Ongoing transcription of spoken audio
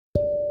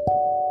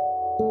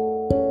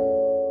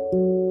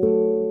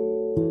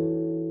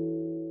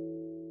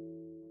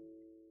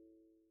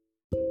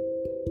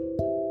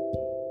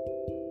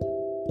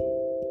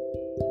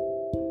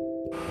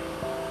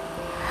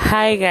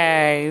Hi,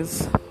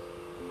 guys.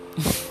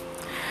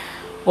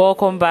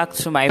 Welcome back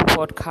to my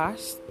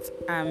podcast.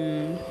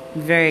 I'm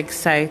very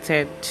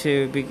excited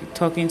to be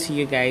talking to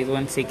you guys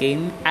once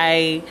again.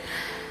 I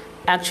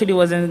actually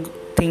wasn't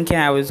thinking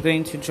I was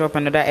going to drop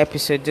another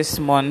episode this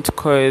month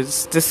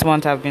because this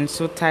month I've been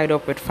so tied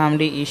up with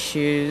family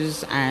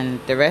issues and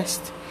the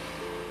rest.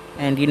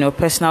 And,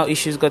 personal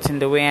issues got in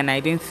the way, and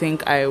I didn't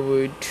think I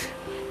would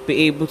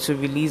be able to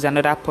release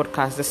another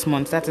podcast this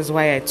month. That is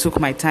why I took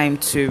my time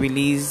to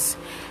release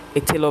A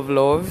Tale of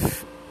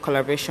Love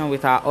collaboration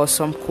with our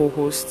awesome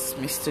co-hosts,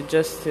 Mr.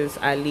 Justice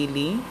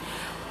Alili.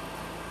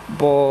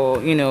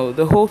 But,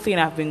 the whole thing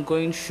I've been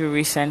going through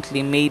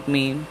recently made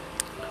me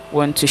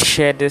want to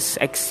share this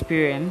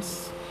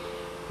experience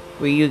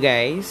with you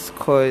guys,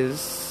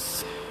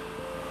 because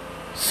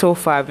so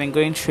far I've been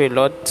going through a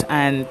lot,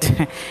 and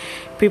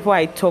people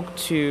I talk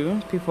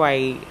to, people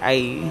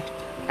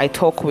I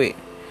talk with,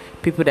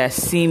 people that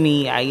see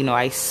me,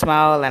 I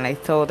smile and I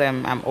tell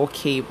them I'm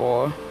okay,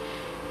 but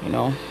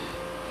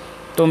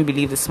don't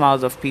believe the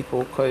smiles of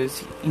people,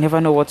 because you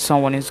never know what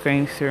someone is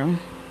going through.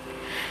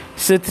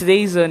 So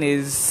today's one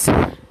is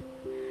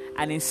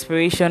an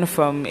inspiration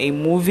from a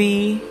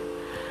movie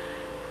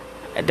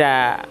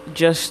that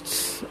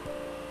just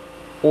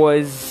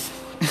was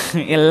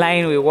in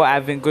line with what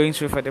I've been going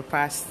through for the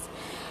past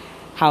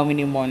how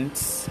many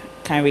months,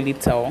 can't really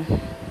tell.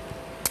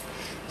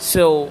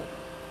 So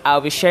I'll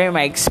be sharing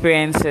my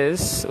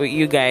experiences with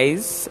you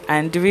guys,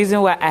 and the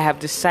reason why I have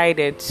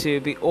decided to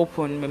be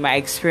open with my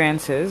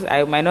experiences,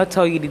 I might not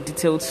tell you the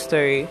detailed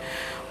story,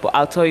 but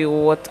I'll tell you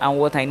what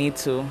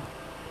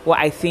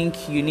I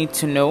think you need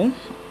to know,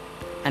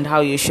 and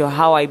how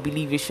I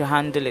believe you should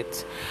handle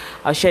it.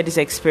 I'll share these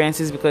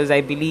experiences because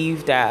I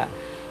believe that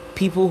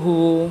people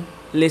who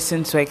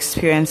listen to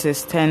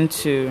experiences tend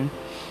to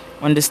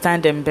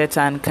understand them better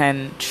and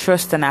can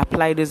trust and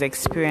apply those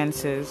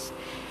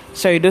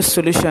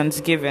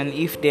solutions given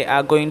if they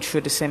are going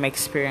through the same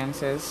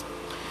experiences.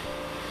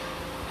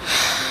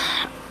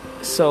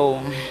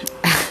 So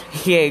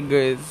here it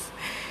goes.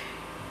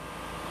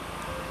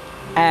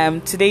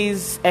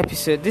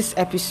 This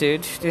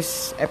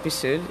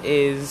episode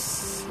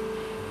is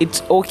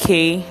It's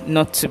Okay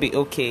Not to Be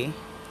Okay.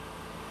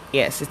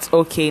 Yes, it's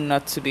okay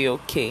not to be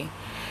okay.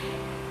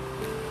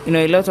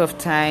 A lot of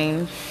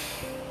time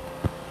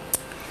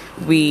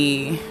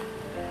we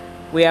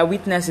are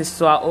witnesses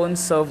to our own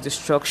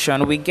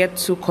self-destruction. We get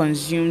too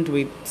consumed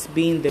with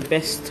being the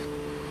best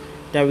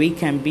that we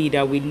can be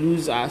that we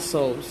lose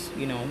ourselves,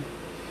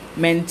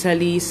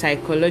 mentally,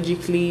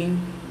 psychologically,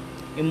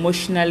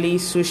 emotionally,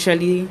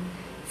 socially,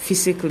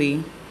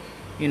 physically.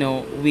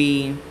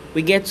 We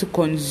get too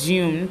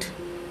consumed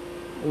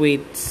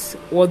with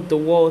what the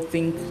world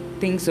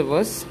thinks of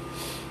us.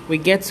 We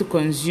get too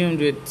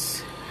consumed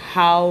with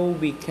how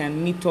we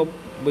can meet up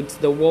with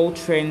the world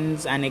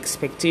trends and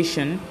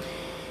expectation,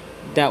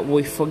 that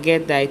we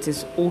forget that it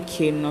is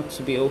okay not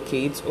to be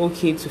okay. It's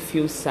okay to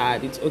feel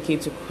sad. It's okay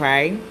to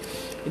cry.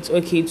 It's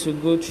okay to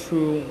go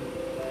through,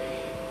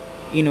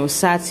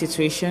 sad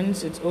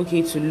situations. It's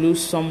okay to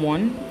lose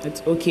someone.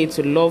 It's okay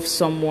to love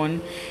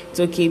someone. It's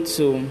okay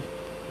to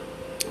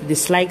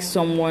dislike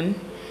someone.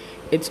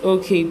 It's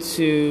okay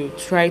to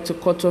try to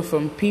cut off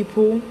from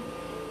people.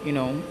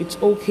 It's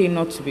okay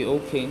not to be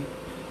okay.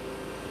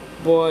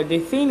 But the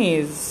thing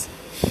is,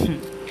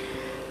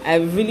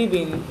 I've really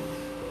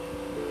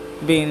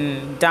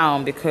been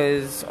down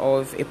because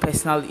of a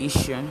personal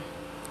issue,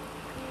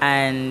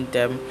 and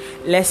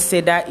let's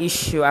say that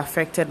issue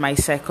affected my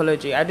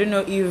psychology. I don't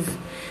know if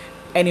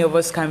any of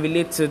us can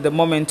relate to the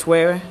moment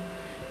where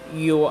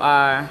you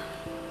are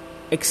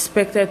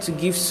expected to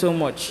give so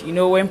much.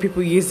 When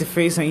people use the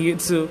phrase on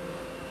YouTube,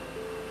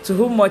 to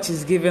whom much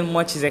is given,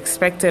 much is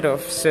expected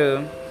of.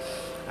 So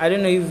I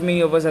don't know if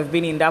many of us have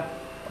been in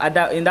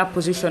that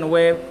position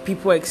where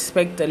people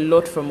expect a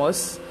lot from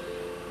us,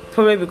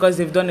 probably because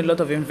they've done a lot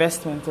of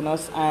investment in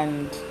us,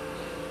 and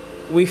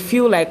we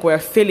feel like we're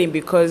failing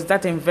because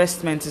that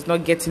investment is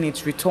not getting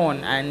its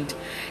return, and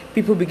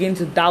people begin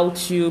to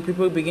doubt you.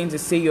 People begin to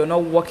say you're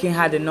not working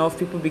hard enough.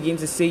 People begin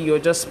to say you're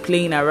just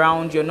playing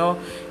around. You're not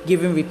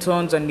giving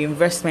returns on the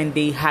investment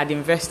they had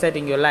invested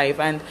in your life.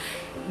 And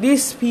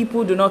these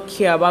people do not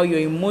care about your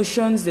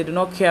emotions. They do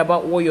not care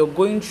about what you're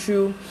going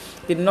through.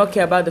 They do not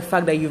care about the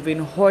fact that you've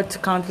been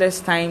hurt countless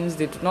times.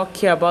 They do not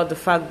care about the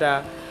fact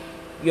that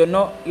you're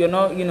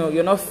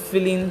not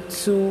feeling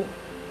too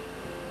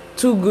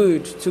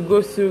good to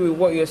go through with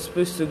what you're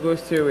supposed to go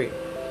through with.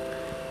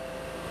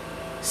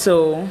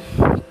 So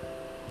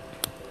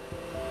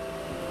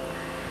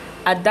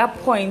at that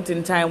point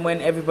in time when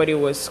everybody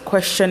was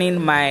questioning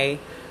my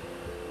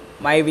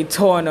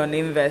return on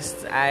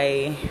invest,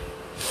 I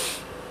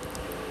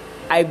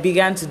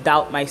began to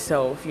doubt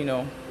myself,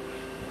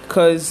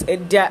 because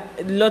there are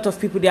a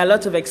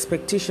lot of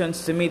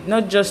expectations to meet,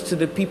 not just to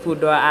the people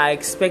that are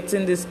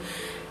expecting these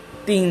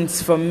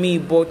things from me,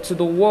 but to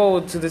the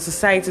world, to the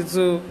society,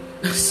 to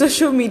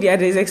social media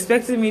that is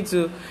expecting me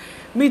to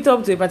meet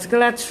up to a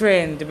particular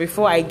trend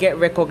before I get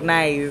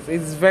recognized.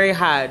 It's very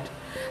hard.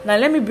 Now,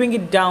 let me bring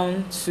it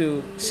down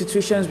to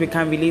situations we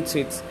can relate to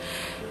it.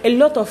 A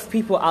lot of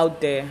people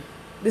out there,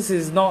 this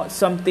is not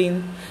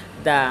something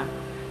that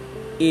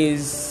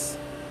is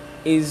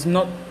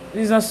not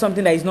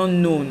something that is not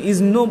known. It's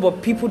known,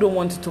 but people don't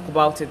want to talk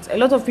about it. A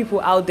lot of people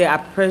out there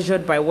are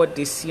pressured by what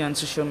they see on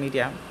social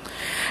media.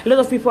 A lot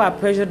of people are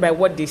pressured by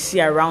what they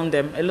see around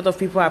them. A lot of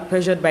people are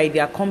pressured by the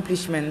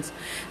accomplishments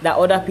that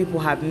other people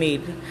have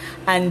made.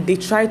 And they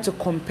try to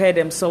compare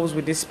themselves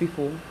with these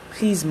people.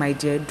 Please, my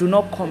dear, do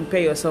not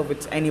compare yourself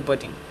with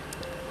anybody.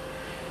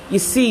 You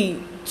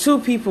see, two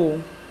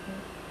people,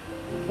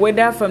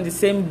 whether from the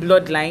same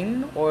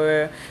bloodline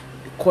or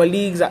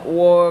colleagues at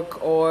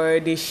work or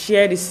they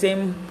share the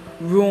same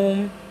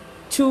room,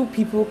 two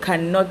people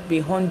cannot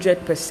be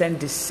 100%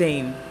 the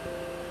same.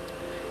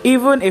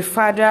 Even a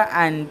father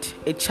and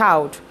a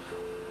child,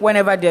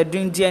 whenever they're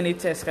doing DNA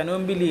tests, can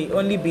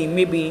only be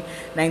maybe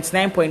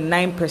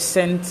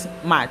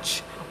 99.9%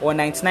 match or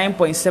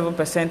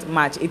 99.7%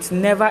 match. It's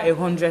never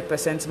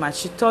 100%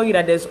 match. To tell you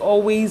that there's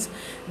always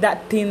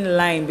that thin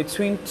line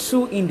between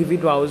two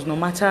individuals, no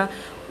matter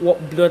what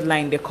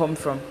bloodline they come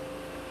from.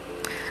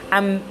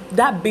 And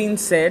that being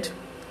said,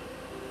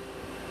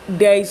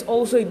 there is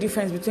also a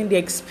difference between the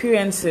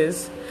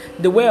experiences,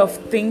 the way of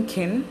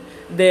thinking,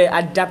 the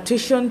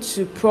adaptation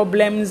to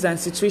problems and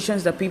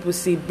situations that people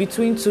see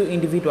between two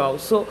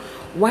individuals. So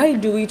why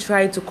do we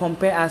try to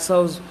compare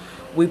ourselves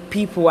with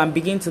people and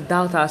begin to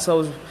doubt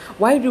ourselves?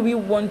 Why do we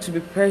want to be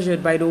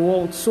pressured by the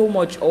world so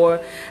much, or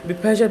be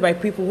pressured by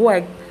people who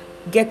are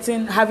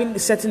having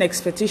certain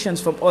expectations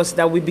from us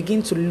that we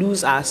begin to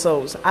lose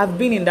ourselves? I've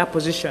been in that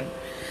position,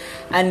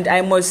 and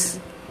I must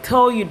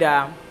tell you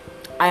that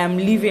I am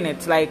leaving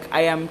it. Like,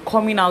 I am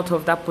coming out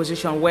of that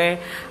position where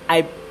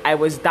I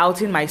was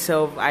doubting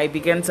myself. I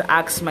began to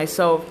ask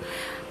myself,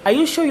 are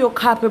you sure you're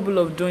capable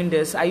of doing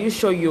this? Are you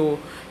sure you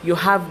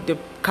have the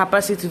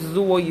capacity to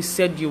do what you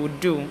said you would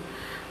do?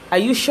 Are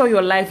you sure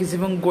your life is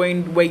even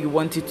going where you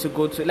want it to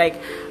go to?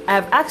 Like, I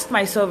have asked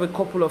myself a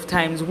couple of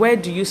times, where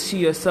do you see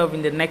yourself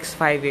in the next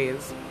 5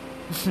 years?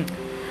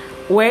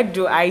 Where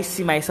do I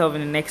see myself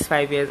in the next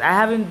 5 years? I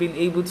haven't been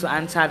able to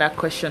answer that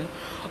question.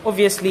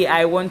 Obviously,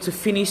 I want to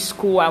finish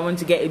school. I want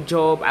to get a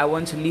job. I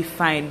want to live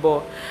fine.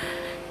 But,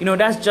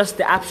 that's just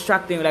the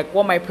abstract thing. Like,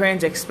 what my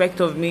parents expect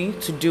of me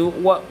to do,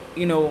 what,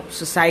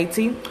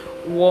 society,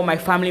 what my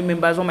family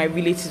members, what my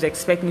relatives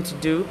expect me to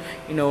do.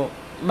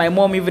 My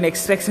mom even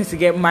expects me to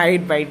get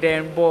married by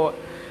then. But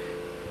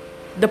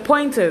the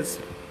point is,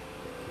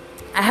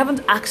 I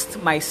haven't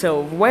asked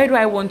myself, where do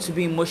I want to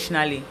be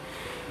emotionally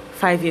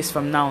 5 years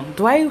from now?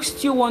 Do I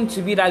still want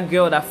to be that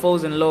girl that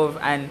falls in love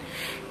and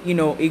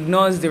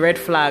ignores the red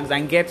flags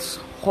and gets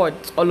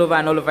hurt all over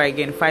and all over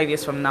again 5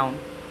 years from now?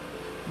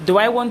 Do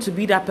I want to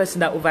be that person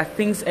that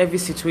overthinks every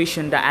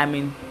situation that I'm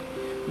in?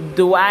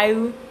 Do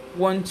I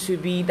want to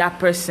be that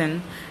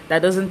person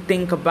that doesn't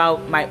think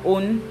about my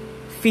own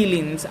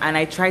feelings and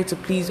I try to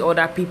please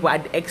other people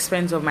at the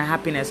expense of my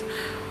happiness?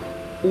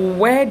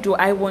 Where do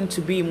I want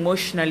to be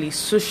emotionally,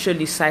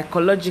 socially,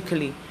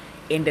 psychologically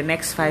in the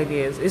next 5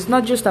 years? It's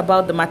not just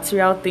about the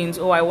material things.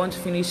 Oh, I want to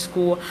finish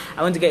school,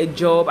 I want to get a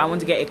job, I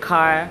want to get a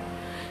car.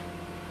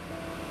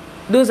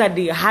 Those are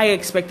the high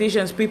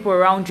expectations people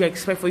around you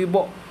expect for you.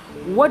 But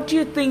what do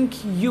you think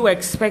you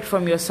expect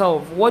from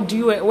yourself? Where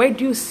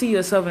do you see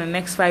yourself in the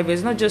next 5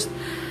 years? Not just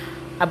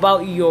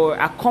about your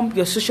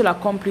social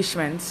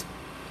accomplishments.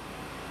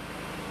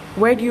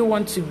 Where do you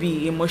want to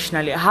be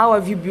emotionally? How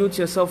have you built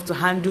yourself to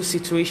handle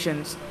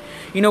situations?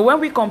 When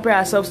we compare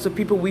ourselves to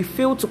people, we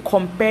fail to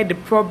compare the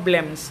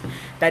problems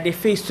that they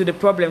face to the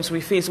problems we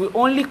face. We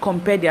only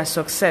compare their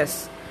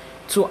success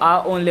to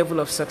our own level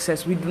of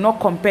success. We do not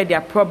compare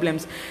their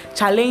problems,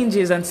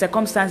 challenges, and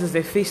circumstances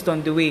they faced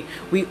on the way.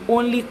 We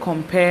only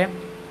compare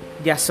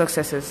their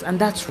successes, and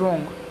that's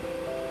wrong.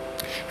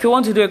 If you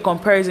want to do a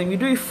comparison, you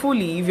do it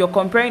fully. If you're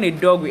comparing a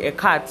dog with a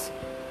cat,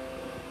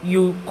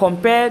 you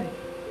compare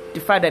the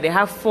fact that they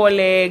have 4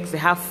 legs, they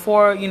have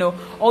 4,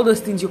 all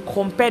those things. You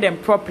compare them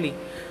properly.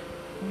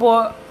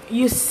 But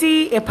you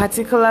see a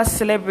particular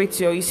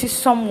celebrity, or you see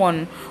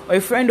someone or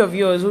a friend of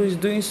yours who is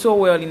doing so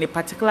well in a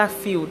particular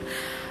field,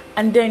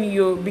 and then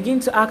you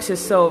begin to ask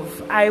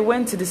yourself, I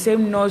went to the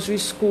same nursery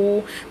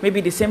school, maybe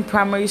the same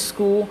primary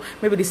school,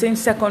 maybe the same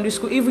secondary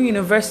school, even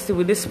university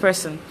with this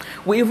person.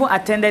 We even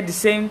attended the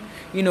same,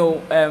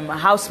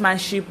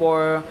 housemanship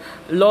or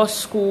law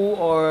school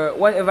or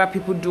whatever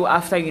people do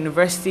after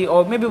university,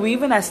 or maybe we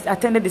even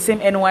attended the same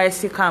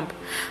NYSC camp,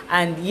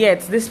 and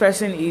yet this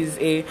person is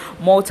a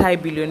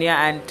multi-billionaire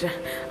and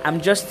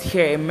I'm just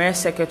here, a mere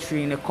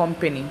secretary in a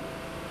company.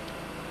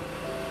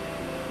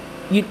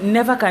 You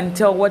never can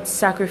tell what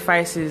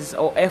sacrifices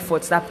or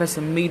efforts that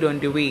person made on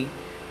the way.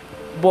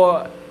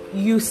 But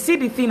you see,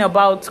 the thing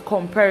about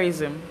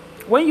comparison,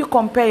 when you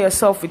compare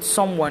yourself with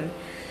someone,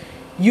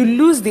 you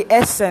lose the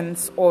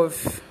essence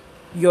of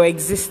your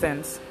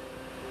existence.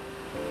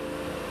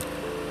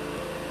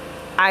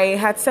 I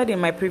had said in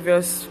my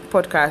previous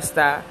podcast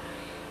that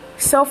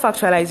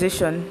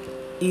self-actualization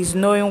is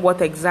knowing what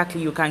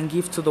exactly you can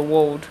give to the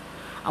world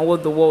and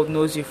what the world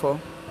knows you for.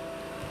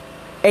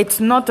 it's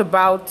not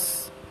about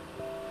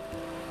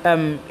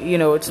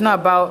it's not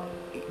about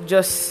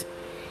just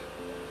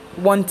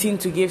wanting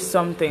to give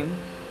something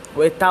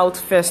without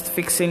first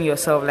fixing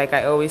yourself, like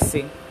I always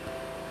say.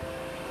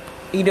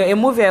 A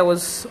movie I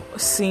was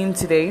seeing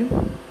today,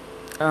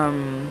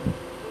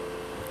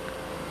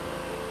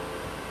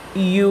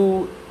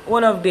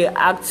 one of the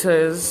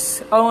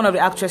actresses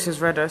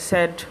rather,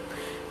 said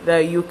that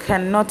you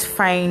cannot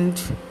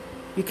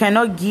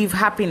give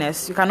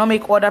happiness, you cannot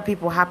make other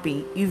people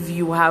happy if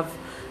you have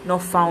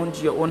not found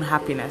your own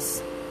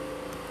happiness.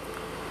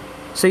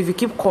 So if you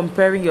keep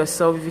comparing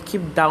yourself, if you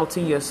keep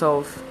doubting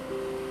yourself,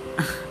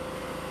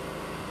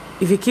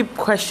 if you keep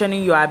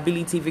questioning your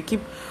ability, if you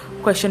keep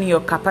questioning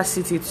your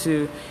capacity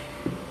to,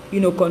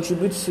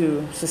 contribute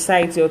to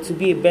society or to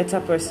be a better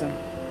person,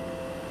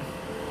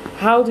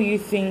 how do you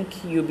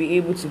think you'll be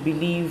able to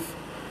believe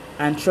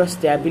and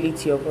trust the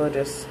ability of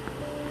others?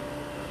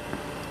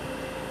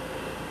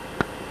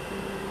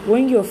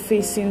 When you're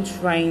facing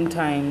trying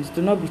times,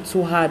 do not be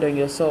too hard on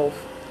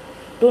yourself.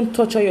 Don't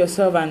torture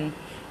yourself. And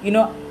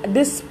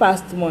this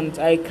past month,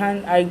 I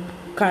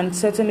can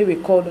certainly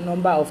recall the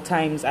number of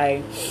times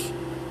I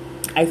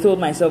told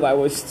myself I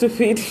was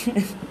stupid.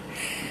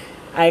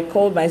 I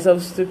called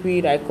myself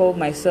stupid. I called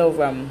myself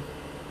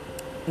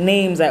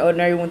names I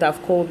ordinarily wouldn't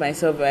have called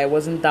myself if I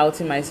wasn't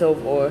doubting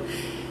myself, or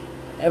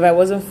if I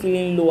wasn't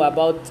feeling low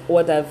about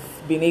what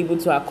I've been able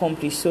to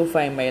accomplish so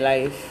far in my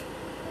life.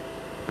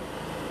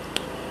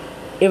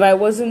 If I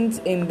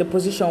wasn't in the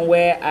position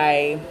where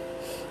I,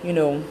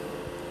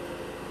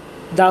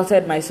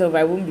 doubted myself,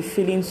 I wouldn't be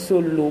feeling so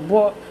low.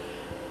 But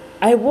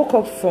I woke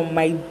up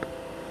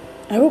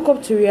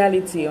to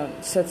reality on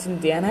a certain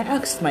day, and I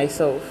asked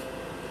myself,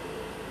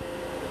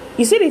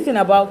 you see the thing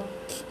about,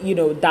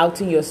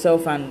 doubting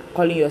yourself and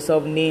calling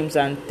yourself names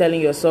and telling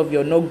yourself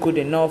you're not good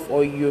enough,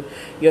 or you're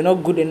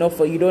not good enough,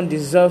 or you don't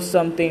deserve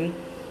something,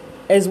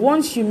 is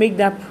once you make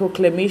that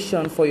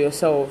proclamation for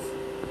yourself,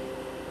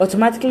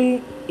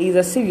 automatically it's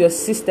as if your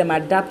system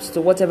adapts to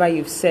whatever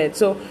you've said.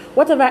 So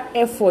whatever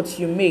efforts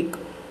you make,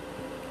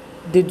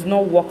 they do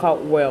not work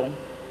out well.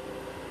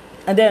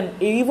 And then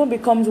it even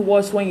becomes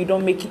worse when you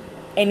don't make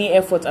any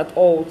effort at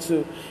all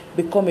to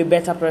become a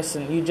better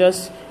person. You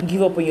just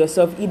give up on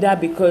yourself, either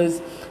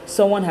because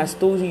someone has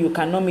told you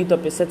cannot meet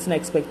up a certain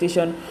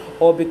expectation,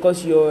 or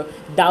because you're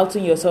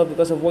doubting yourself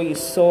because of what you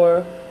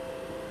saw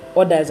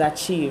others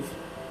achieve.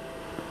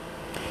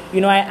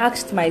 I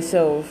asked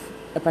myself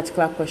a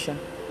particular question.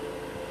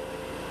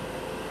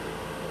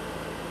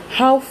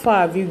 How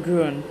far have you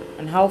grown,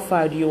 and how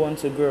far do you want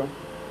to grow?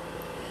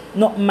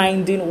 Not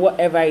minding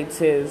whatever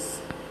it is.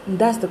 And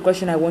that's the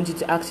question I want you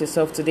to ask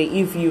yourself today,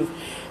 if you've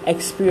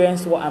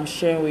experienced what I'm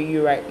sharing with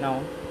you right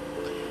now.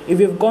 If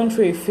you've gone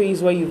through a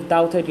phase where you've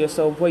doubted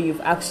yourself, where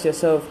you've asked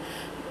yourself,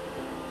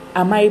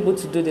 am I able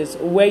to do this?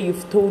 Or where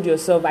you've told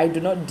yourself, I do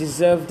not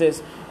deserve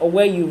this. Or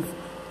where you've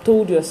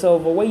told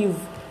yourself, or where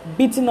you've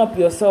beaten up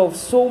yourself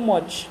so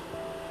much.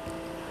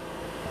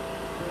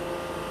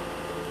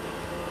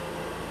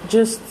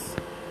 Just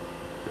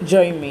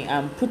join me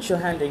and put your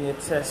hand on your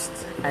chest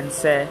and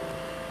say,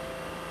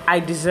 I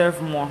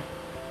deserve more.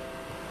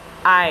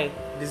 I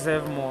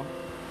deserve more.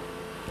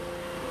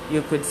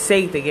 You could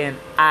say it again.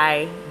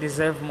 I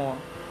deserve more.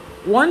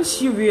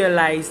 Once you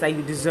realize that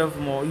you deserve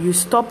more, you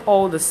stop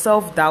all the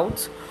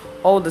self-doubt,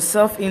 all the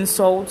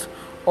self-insult,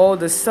 all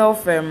the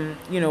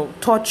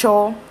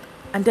torture,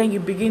 and then you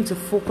begin to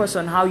focus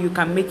on how you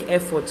can make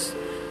efforts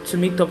to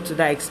meet up to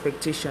that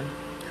expectation.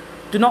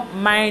 Do not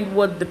mind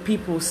what the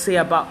people say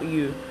about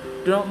you.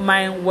 Do not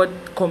mind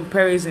what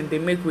comparison they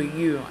make with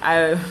you.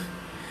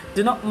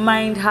 Do not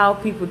mind how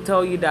people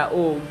tell you that,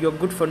 oh, you're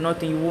good for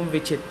nothing, you won't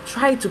reach it.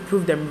 Try to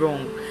prove them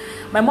wrong.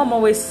 My mom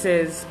always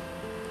says,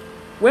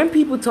 when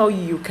people tell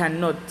you you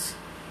cannot,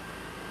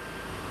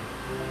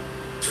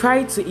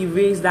 try to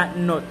erase that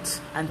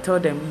not and tell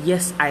them,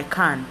 yes, I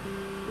can.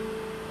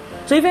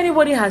 So if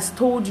anybody has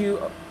told you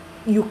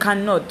you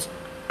cannot,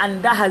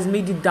 and that has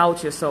made you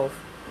doubt yourself,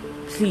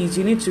 please,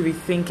 you need to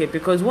rethink it,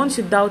 because once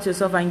you doubt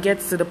yourself and get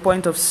to the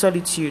point of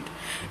solitude,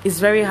 it's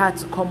very hard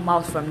to come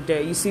out from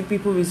there. You see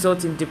people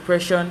result in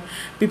depression,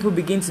 people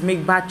begin to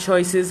make bad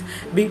choices,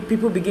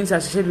 people begin to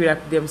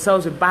associate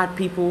themselves with bad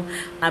people,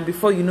 and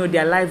before you know,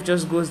 their life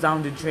just goes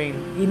down the drain.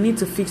 You need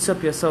to fix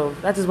up yourself.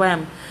 That is why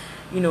I'm,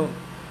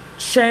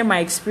 sharing my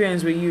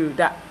experience with you,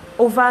 that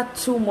over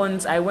 2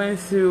 months I went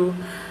through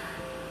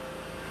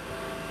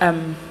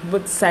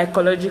both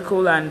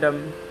psychological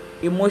and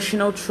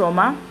emotional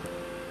trauma.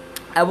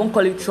 I won't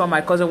call it trauma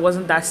because it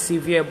wasn't that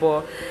severe,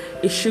 but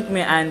it shook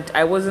me, and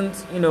I wasn't,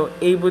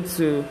 able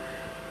to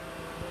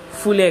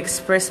fully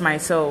express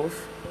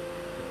myself.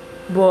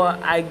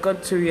 But I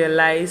got to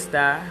realize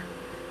that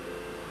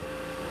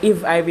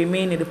if I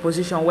remain in the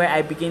position where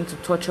I begin to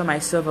torture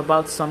myself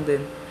about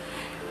something,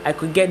 I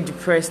could get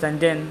depressed, and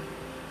then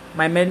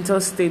my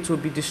mental state will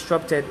be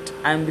disrupted.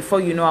 And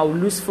before you know, I will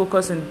lose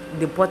focus on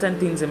the important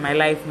things in my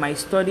life, my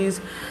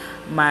studies,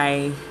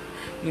 my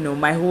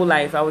my whole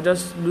life. I would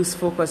just lose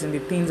focus in the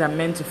things I'm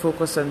meant to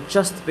focus on,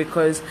 just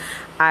because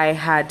I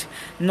had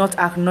not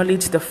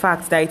acknowledged the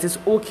fact that it is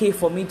okay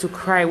for me to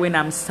cry when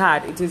I'm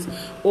sad. It is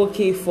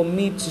okay for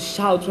me to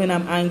shout when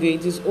I'm angry.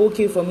 It is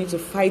okay for me to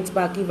fight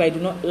back if I do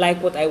not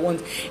like what I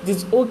want. It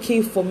is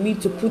okay for me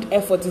to put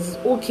effort. It is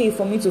okay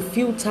for me to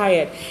feel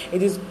tired.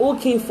 It is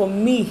okay for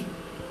me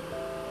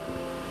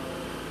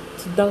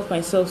to doubt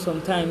myself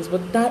sometimes,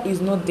 but that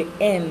is not the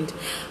end.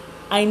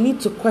 I need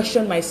to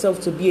question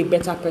myself to be a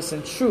better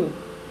person. True.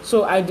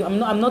 So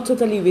I'm not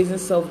totally raising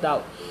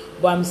self-doubt,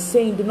 but I'm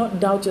saying do not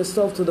doubt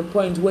yourself to the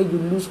point where you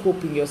lose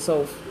hope in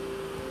yourself.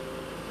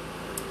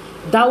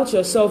 Doubt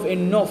yourself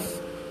enough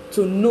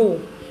to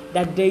know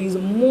that there is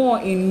more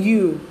in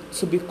you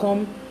to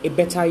become a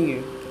better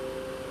you.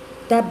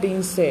 That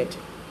being said,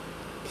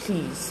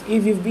 please,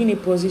 if you've been in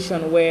a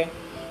position where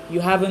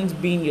you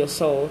haven't been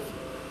yourself,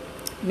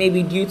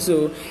 maybe due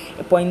to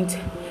a point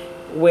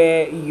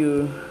where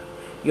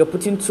you're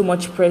putting too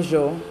much pressure,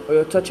 or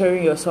you're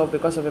torturing yourself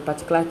because of a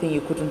particular thing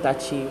you couldn't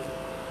achieve,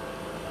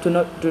 do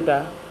not do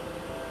that.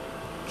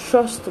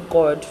 Trust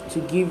God to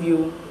give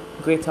you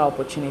greater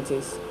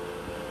opportunities.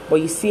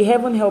 But you see,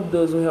 heaven help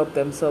those who help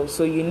themselves.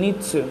 So you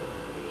need to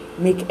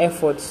make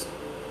efforts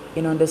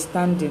in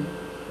understanding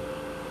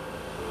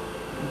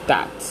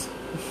that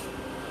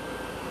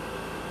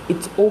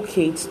it's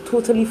okay, it's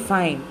totally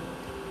fine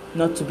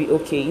not to be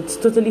okay. It's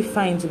totally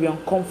fine to be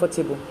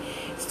uncomfortable.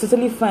 It's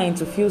totally fine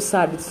to feel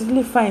sad. It's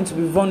totally fine to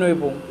be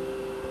vulnerable.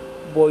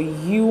 But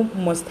you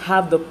must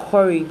have the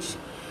courage,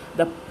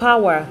 the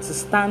power to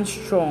stand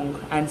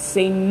strong and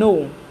say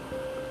no.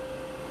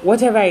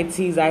 Whatever it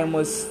is, I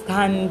must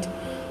stand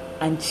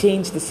and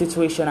change the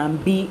situation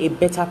and be a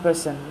better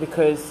person,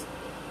 because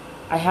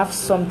I have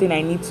something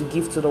I need to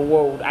give to the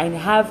world. I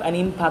have an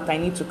impact I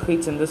need to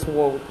create in this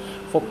world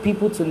for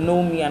people to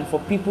know me and for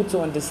people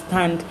to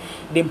understand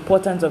the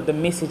importance of the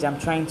message I'm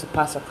trying to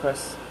pass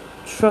across.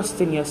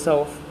 Trust in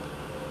yourself.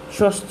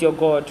 Trust your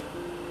God.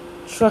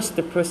 Trust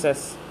the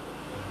process.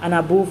 And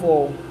above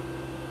all,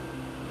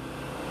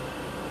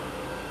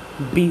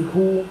 be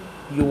who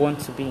you want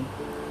to be.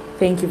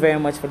 Thank you very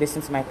much for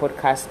listening to my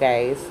podcast,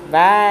 guys.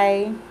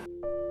 Bye.